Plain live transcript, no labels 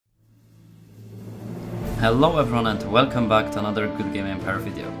Hello everyone and welcome back to another Goodgame Empire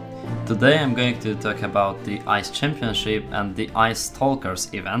video. Today I'm going to talk about the Ice Championship and the Ice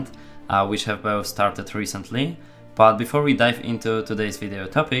Stalkers Event, which have both started recently. But before we dive into today's video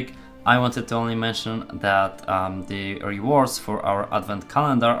topic, I wanted to only mention that the rewards for our advent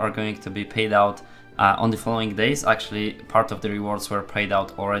calendar are going to be paid out on the following days. Actually, part of the rewards were paid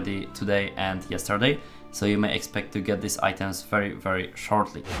out already today and yesterday, so you may expect to get these items very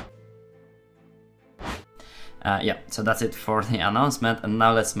shortly. Yeah, so that's it for the announcement, and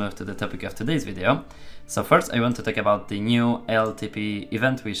now let's move to the topic of today's video. So first I want to talk about the new LTPE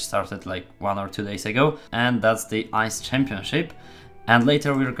event which started like 1 or 2 days ago, and that's the Ice Championship. And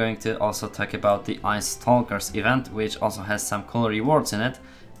later we're going to also talk about the Ice Stalkers event, which also has some cool rewards in it,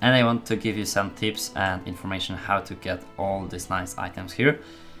 and I want to give you some tips and information how to get all these nice items here.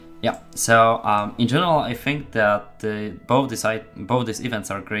 Yeah, so in general I think that both these events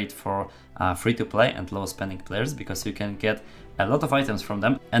are great for free-to-play and low-spending players, because you can get a lot of items from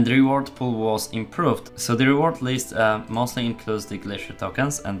them, and the reward pool was improved. So the reward list mostly includes the glacier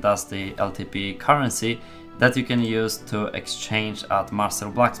tokens, and thus the LTP currency that you can use to exchange at master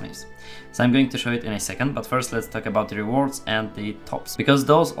blacksmiths. So I'm going to show it in a second, but first let's talk about the rewards and the tops, because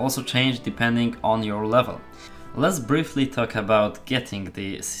those also change depending on your level. Let's briefly talk about getting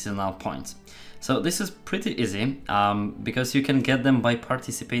the seasonal points. So this is pretty easy, because you can get them by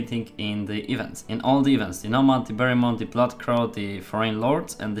participating in the events, in all the events: the Nomad, the Berrymont, the Bloodcrow, the Foreign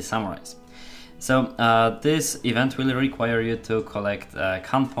Lords and the Samurais. So this event will require you to collect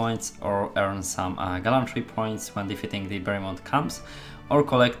can points or earn some gallantry points when defeating the Berrymont camps, or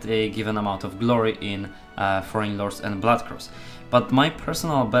collect a given amount of glory in Foreign Lords and Bloodcrows. But my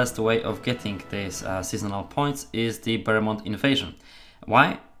personal best way of getting these seasonal points is the Berrymont Invasion.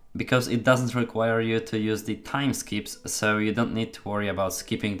 Why? Because it doesn't require you to use the time skips, so you don't need to worry about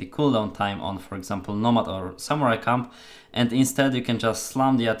skipping the cooldown time on, for example, Nomad or Samurai camp, and instead you can just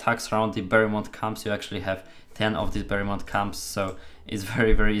slam the attacks around the Berrymont camps. You actually have 10 of these Berrymont camps, so it's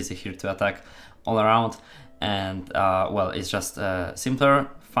very easy here to attack all around, and well, it's just simpler,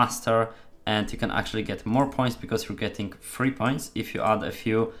 faster, and you can actually get more points because you're getting free points if you add a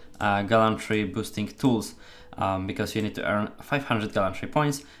few gallantry boosting tools, because you need to earn 500 gallantry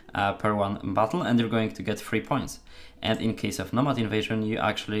points per one battle, and you're going to get free points. And in case of Nomad Invasion, you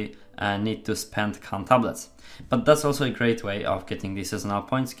actually need to spend can tablets. But that's also a great way of getting the seasonal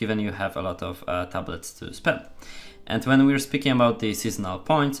points, given you have a lot of tablets to spend. And when we're speaking about the seasonal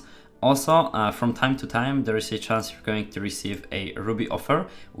points, also, from time to time, there is a chance you're going to receive a Ruby offer,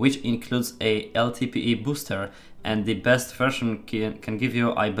 which includes a LTPE booster, and the best version can give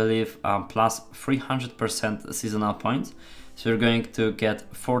you, I believe, plus 300% seasonal points. So you're going to get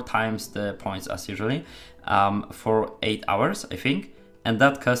 4 times the points as usually for 8 hours, I think, and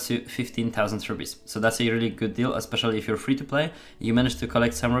that costs you 15,000 rubies. So that's a really good deal, especially if you're free to play, you manage to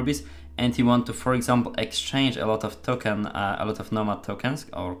collect some rubies, and you want to, for example, exchange a lot of Nomad tokens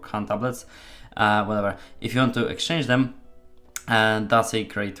or can tablets, whatever. If you want to exchange them, and that's a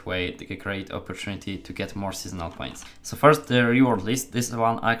great way, a great opportunity to get more seasonal points. So first, the reward list. This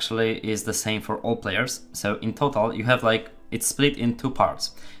one actually is the same for all players. So in total, you have it's split in 2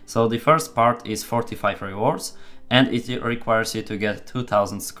 parts. So the first part is 45 rewards, and it requires you to get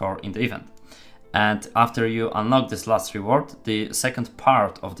 2000 score in the event. And after you unlock this last reward, the second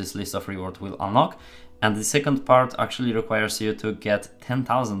part of this list of rewards will unlock, and the second part actually requires you to get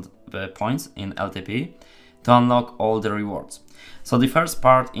 10,000 points in LTP to unlock all the rewards. So the first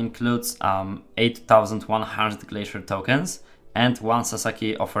part includes 8,100 glacier tokens and 1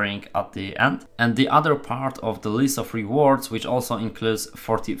 Sasaki offering at the end. And the other part of the list of rewards, which also includes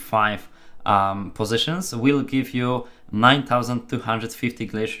 45 positions, will give you 9,250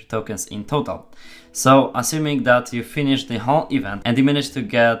 glacier tokens in total. So assuming that you finish the whole event and you manage to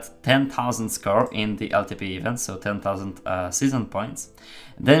get 10,000 score in the LTP event, so 10,000 season points,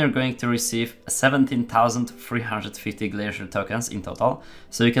 then you're going to receive 17,350 glacier tokens in total.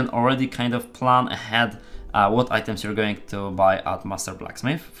 So you can already kind of plan ahead what items you're going to buy at Master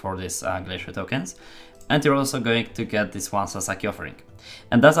Blacksmith for these glacier tokens, and you're also going to get this 1 Sasaki offering.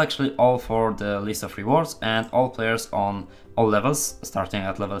 And that's actually all for the list of rewards, and all players on all levels, starting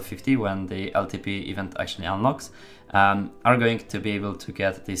at level 50 when the LTP event actually unlocks, are going to be able to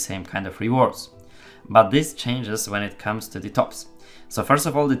get the same kind of rewards. But this changes when it comes to the tops. So first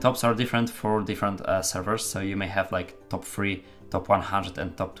of all, the tops are different for different servers, so you may have top 3, top 100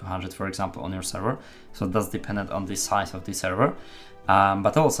 and top 200, for example, on your server. So that's dependent on the size of the server.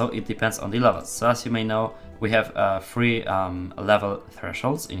 But also it depends on the levels. So as you may know, we have 3 level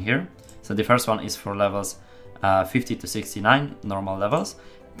thresholds in here. So the first one is for levels 50 to 69 normal levels,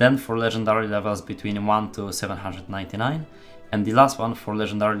 then for legendary levels between 1 to 799, and the last one for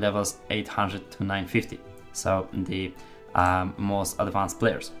legendary levels 800 to 950, so the most advanced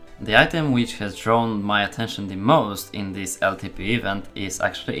players. The item which has drawn my attention the most in this LTPE event is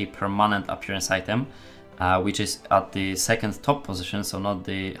actually a permanent appearance item, which is at the second top position, so not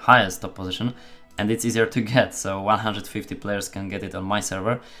the highest top position, and it's easier to get, so 150 players can get it on my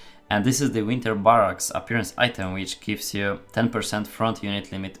server. And this is the Winter Barracks appearance item, which gives you 10% front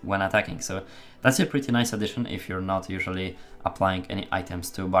unit limit when attacking. So that's a pretty nice addition if you're not usually applying any items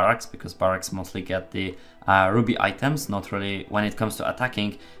to Barracks, because Barracks mostly get the Ruby items, not really, when it comes to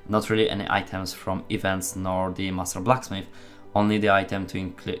attacking, not really any items from events nor the Master Blacksmith, only the item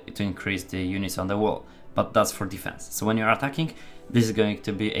to increase the units on the wall, but that's for defense. So when you're attacking, this is going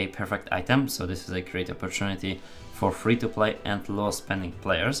to be a perfect item, so this is a great opportunity for free-to-play and low-spending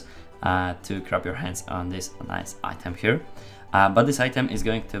players to grab your hands on this nice item here. But this item is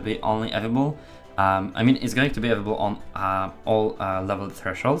going to be only available, it's going to be available on all level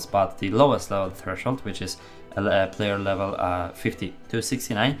thresholds, but the lowest level threshold, which is player level 50 to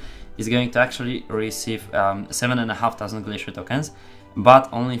 69, is going to actually receive 7,500 Glacier tokens, but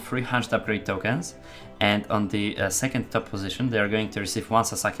only 300 upgrade tokens. And on the second top position, they are going to receive 1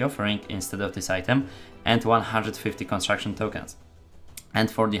 Sasaki offering instead of this item, and 150 construction tokens. And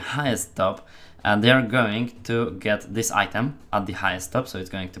for the highest top, they are going to get this item at the highest top, so it's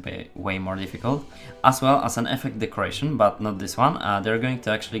going to be way more difficult, as well as an effect decoration, but not this one. They're going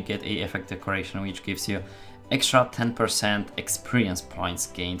to actually get a effect decoration which gives you extra 10% experience points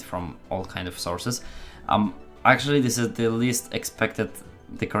gained from all kind of sources. Actually, this is the least expected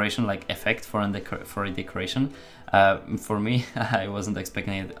decoration, like effect for a decoration. For me, I wasn't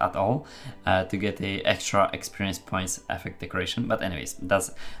expecting it at all to get the extra experience points effect decoration, but anyways,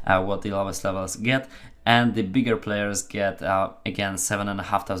 that's what the lowest levels get. And the bigger players get again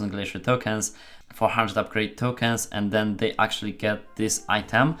 7,500 Glacier tokens, 400 upgrade tokens, and then they actually get this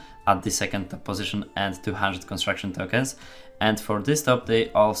item at the second top position and 200 construction tokens. And for this top, they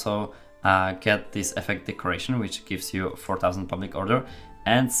also get this effect decoration, which gives you 4,000 public order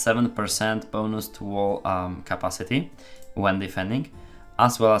and 7% bonus to wall capacity when defending,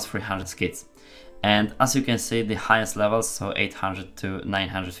 as well as 300 skids. And as you can see, the highest levels, so 800 to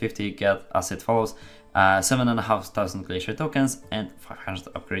 950, get as it follows: 7,500 Glacier tokens and 500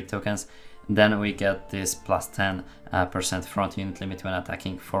 upgrade tokens. Then we get this plus 10% front unit limit when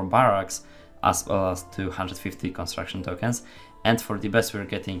attacking for Barracks, as well as 250 construction tokens. And for the best, we're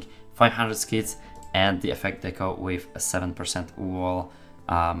getting 500 skids and the effect deco with a 7% wall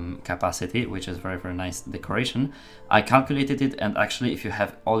capacity, which is very nice decoration. I calculated it, and actually if you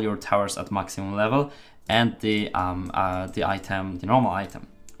have all your towers at maximum level and the normal item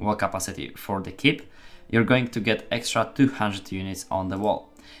wall capacity for the keep, you're going to get extra 200 units on the wall.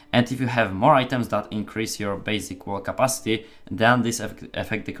 And if you have more items that increase your basic wall capacity, then this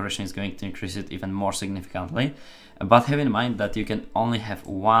effect decoration is going to increase it even more significantly. But have in mind that you can only have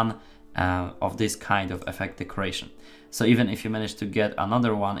one of this kind of effect decoration. So even if you manage to get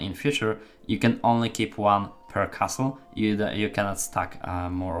another one in future, you can only keep one per castle. You cannot stack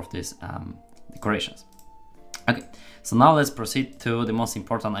more of these decorations. Okay, so now let's proceed to the most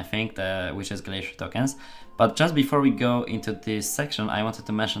important, I think, which is Glacier tokens. But just before we go into this section, I wanted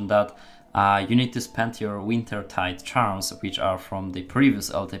to mention that you need to spend your Wintertide charms, which are from the previous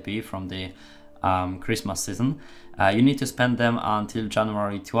LTP, from the Christmas season. You need to spend them until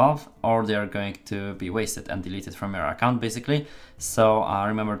January 12th, or they are going to be wasted and deleted from your account, basically. So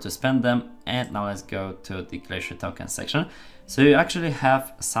remember to spend them. And now let's go to the Glacier token section. So you actually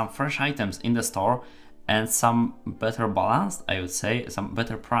have some fresh items in the store and some better balanced, I would say, some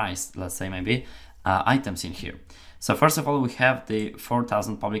better priced, let's say maybe, items in here. So first of all, we have the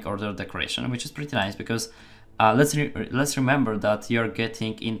 4,000 public order decoration, which is pretty nice because let's remember that you're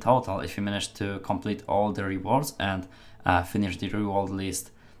getting in total, if you manage to complete all the rewards and finish the reward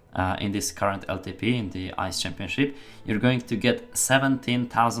list in this current LTP, in the Ice Championship, you're going to get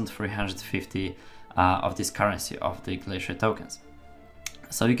 17,350 of this currency, of the Glacier tokens.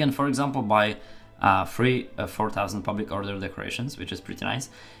 So you can, for example, buy free 4,000 public order decorations, which is pretty nice.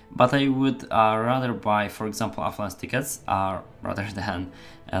 But I would rather buy, for example, affluence tickets rather than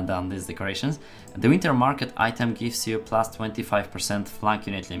these decorations. The Winter Market item gives you plus 25% flank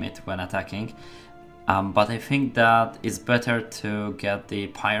unit limit when attacking. But I think that it's better to get the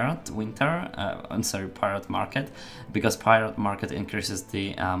Pirate Pirate Market, because Pirate Market increases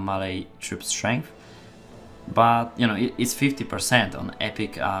the melee troop strength. But you know, it's 50% on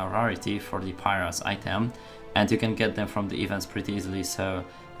epic rarity for the Pirates item, and you can get them from the events pretty easily. So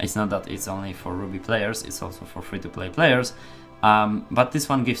it's not that it's only for Ruby players, it's also for free-to-play players. But this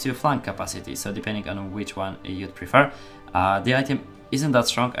one gives you flank capacity, so depending on which one you'd prefer. The item isn't that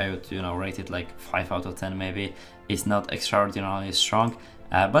strong. I would, you know, rate it like 5 out of 10 maybe. It's not extraordinarily strong,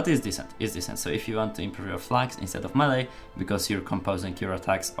 but it's decent. It's decent. So if you want to improve your flanks instead of melee, because you're composing your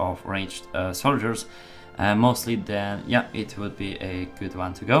attacks of ranged soldiers mostly, then yeah, it would be a good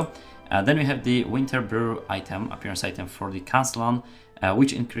one to go. Then we have the Winter Brew item, appearance item for the castle on,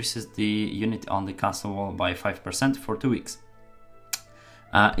 which increases the unit on the castle wall by 5% for 2 weeks.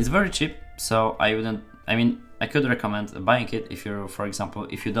 It's very cheap, so I could recommend buying it if you're, for example,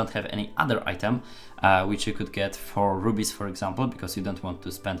 if you don't have any other item, which you could get for rubies, for example, because you don't want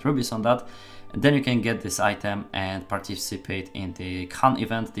to spend rubies on that. Then you can get this item and participate in the Khan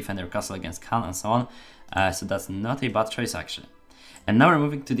event, defend your castle against Khan and so on. So that's not a bad choice actually. And now we're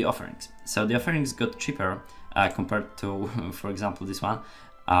moving to the offerings. So the offerings got cheaper compared to, for example, this one,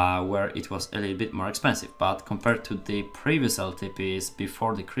 where it was a little bit more expensive. But compared to the previous LTPs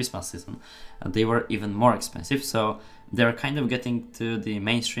before the Christmas season, they were even more expensive. So they're kind of getting to the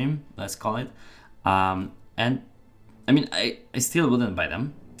mainstream, let's call it. And I mean, I still wouldn't buy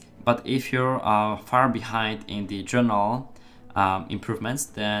them. But if you're far behind in the general improvements,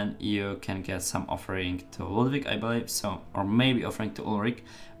 then you can get some offering to Ludwig, I believe. So, or maybe offering to Ulrich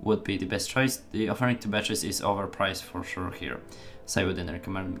would be the best choice. The offering to Beatrice is overpriced for sure here, so I wouldn't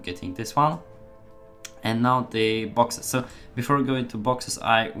recommend getting this one. And now the boxes. So before we go into boxes,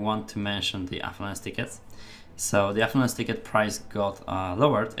 I want to mention the affluence tickets. So the affluence ticket price got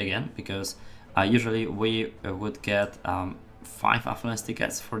lowered again, because usually we would get 5 affluence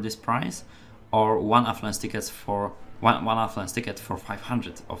tickets for this price, or one affluence ticket for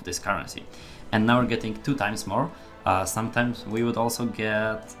 500 of this currency. And now we're getting 2 times more. Sometimes we would also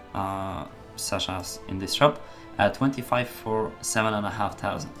get, such as in this shop, 25 for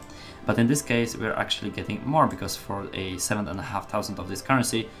 7,500. But in this case, we're actually getting more, because for a 7,500 of this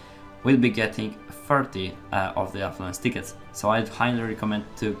currency, we'll be getting 30 of the affluence tickets. So I'd highly recommend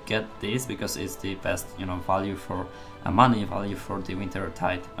to get this, because it's the best, you know, value for money, value for the winter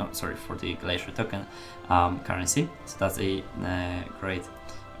tide, for the glacier token currency. So that's a great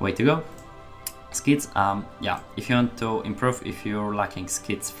way to go. Skits, yeah, if you want to improve, if you're lacking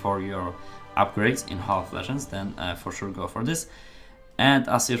skits for your upgrades in Hall of Legends, then for sure go for this. And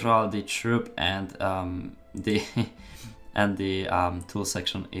as usual, the troop and the tool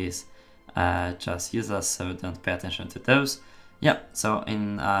section is just useless, so don't pay attention to those. Yeah, so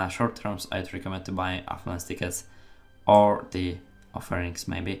in short terms, I'd recommend to buy affluence tickets or the offerings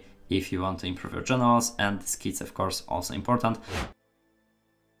maybe, if you want to improve your generals, and the skits of course also important.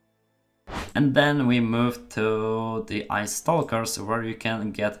 And then we move to the Ice Stalkers, where you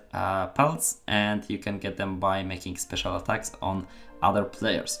can get pelts, and you can get them by making special attacks on other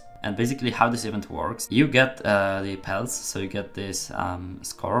players. And basically how this event works, you get the pelts, so you get this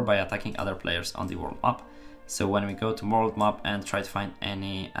score by attacking other players on the world map. So when we go to world map and try to find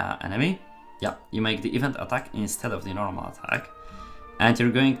any enemy, yeah, you make the event attack instead of the normal attack, and you're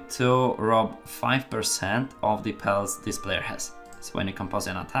going to rob 5% of the pelts this player has. So when you compose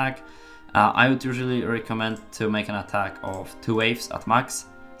an attack, I would usually recommend to make an attack of 2 waves at max.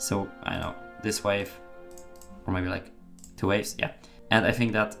 So I know this wave, or maybe like 2 waves, yeah. And I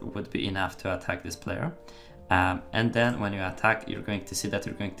think that would be enough to attack this player. And then when you attack, you're going to see that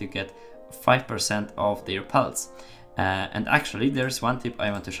you're going to get 5% of their pelts. And actually, there's one tip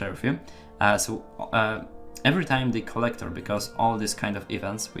I want to share with you. Every time the collector, because all these kind of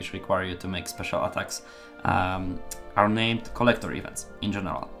events which require you to make special attacks are named collector events in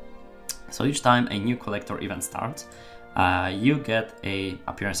general. So each time a new collector event starts, you get a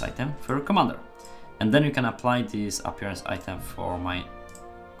appearance item for your commander. And then you can apply this appearance item for my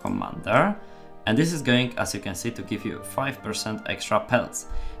commander. And this is going, as you can see, to give you 5% extra pelts.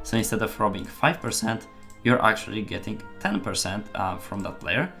 So instead of robbing 5%, you're actually getting 10% from that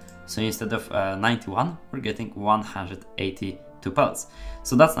player. So instead of 91, we're getting 182 pelts.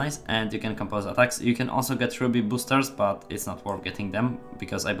 So that's nice, and you can compose attacks. You can also get ruby boosters, but it's not worth getting them,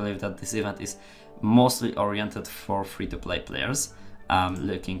 because I believe that this event is mostly oriented for free-to-play players.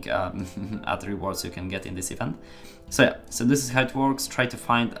 Looking at rewards you can get in this event. So yeah, so this is how it works. Try to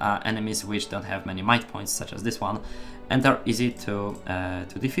find enemies which don't have many might points, such as this one, and are easy to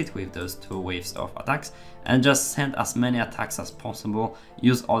defeat with those 2 waves of attacks. And just send as many attacks as possible.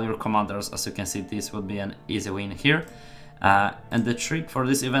 Use all your commanders. As you can see, this would be an easy win here. And the trick for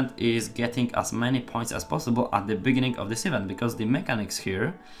this event is getting as many points as possible at the beginning of this event, because the mechanics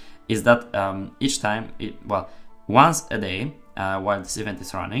here is that each time, once a day, while this event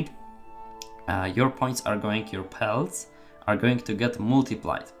is running, your points are going, your pelts are going to get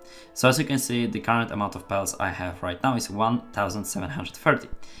multiplied. So as you can see, the current amount of pelts I have right now is 1730,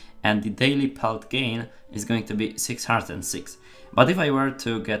 and the daily pelt gain is going to be 606. But if I were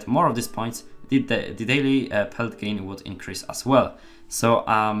to get more of these points, the daily pelt gain would increase as well. So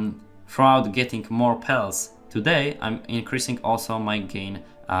throughout getting more pelts today, I'm increasing also my gain,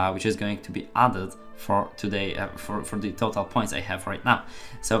 which is going to be added for today, for the total points I have right now.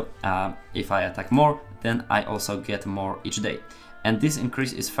 So if I attack more, then I also get more each day. And this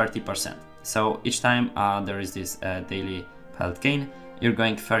increase is 30%. So each time there is this daily pelt gain, you're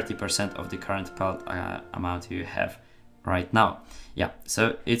going 30% of the current pelt amount you have right now. Yeah,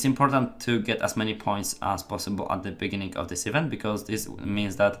 so it's important to get as many points as possible at the beginning of this event, because this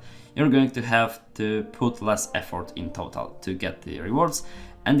means that you're going to have to put less effort in total to get the rewards,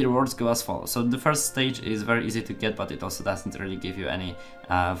 and the rewards go as follows. So the first stage is very easy to get, but it also doesn't really give you any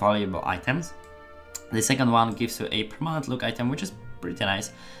valuable items. The second one gives you a permanent look item, which is pretty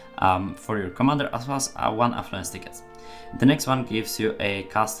nice for your commander, as well as 1 affluence ticket. The next one gives you a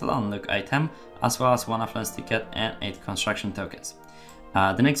Castellan look item, as well as 1 affluence ticket and 8 construction tokens.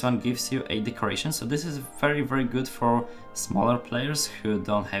 The next one gives you a decoration, so this is very good for smaller players who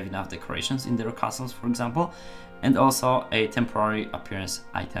don't have enough decorations in their castles, for example, and also a temporary appearance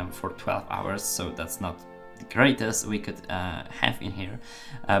item for 12 hours, so that's not the greatest we could have in here,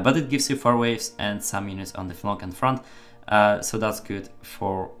 but it gives you 4 waves and some units on the flank and front, so that's good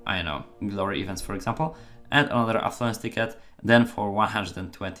for, I don't know, glory events, for example. And another affluence ticket. Then for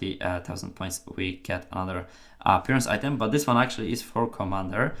 120,000 points we get another appearance item, but this one actually is for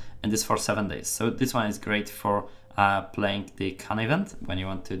commander and is for 7 days. So this one is great for playing the Khan event when you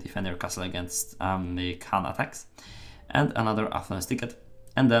want to defend your castle against the Khan attacks. And another affluence ticket.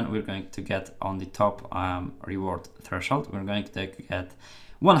 And then we're going to get on the top reward threshold, we're going to get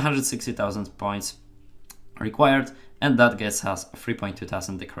 160,000 points required, and that gets us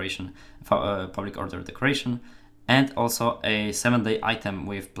 3,200 decoration, public order decoration, and also a 7-day item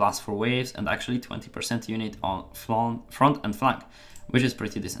with +4 waves and actually 20% unit on front and flank, which is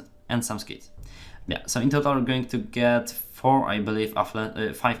pretty decent, and some skis. Yeah, so in total we're going to get 4, I believe,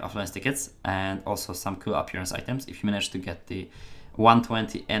 5 affluence tickets, and also some cool appearance items if you manage to get the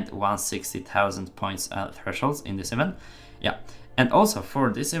 120 and 160,000 points thresholds in this event. Yeah. And also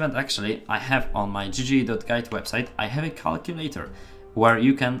for this event, actually, I have on my gg.guide website, I have a calculator where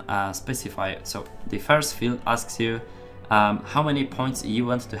you can specify. So the first field asks you how many points you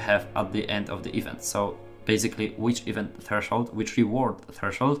want to have at the end of the event. So basically which event threshold, which reward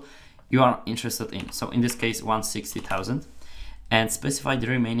threshold you are interested in. So in this case, 160,000, and specify the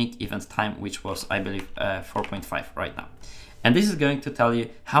remaining event time, which was, I believe, 4.5 right now. And this is going to tell you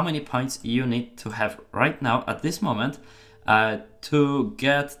how many points you need to have right now at this moment to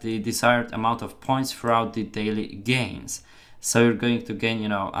get the desired amount of points throughout the daily gains. So you're going to gain,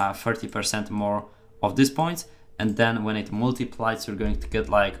 30% more of these points, and then when it multiplies, you're going to get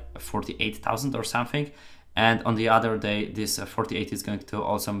like 48,000 or something. And on the other day, this 48 is going to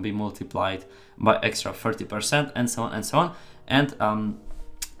also be multiplied by extra 30%, and so on and so on. And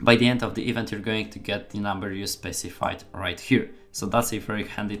by the end of the event, you're going to get the number you specified right here. So that's a very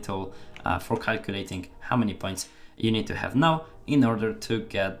handy tool for calculating how many points you need to have now in order to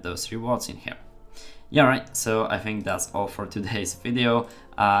get those rewards in here. Yeah, right, so I think that's all for today's video.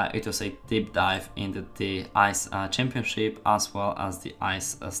 It was a deep dive into the Ice Championship as well as the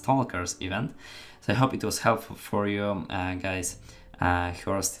Ice Stalkers event. So I hope it was helpful for you guys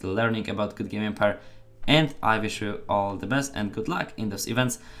who are still learning about Goodgame Empire, and I wish you all the best and good luck in those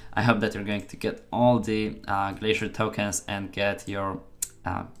events. I hope that you're going to get all the glacier tokens and get your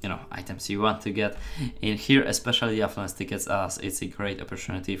items you want to get in here, especially the affluence tickets, as it's a great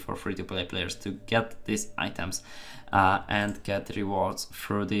opportunity for free-to-play players to get these items and get rewards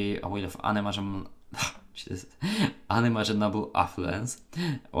through the wheel of unimaginable affluence.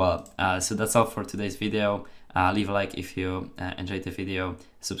 Well, so that's all for today's video. Leave a like if you enjoyed the video,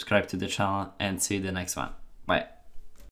 subscribe to the channel, and see you in the next one. Bye.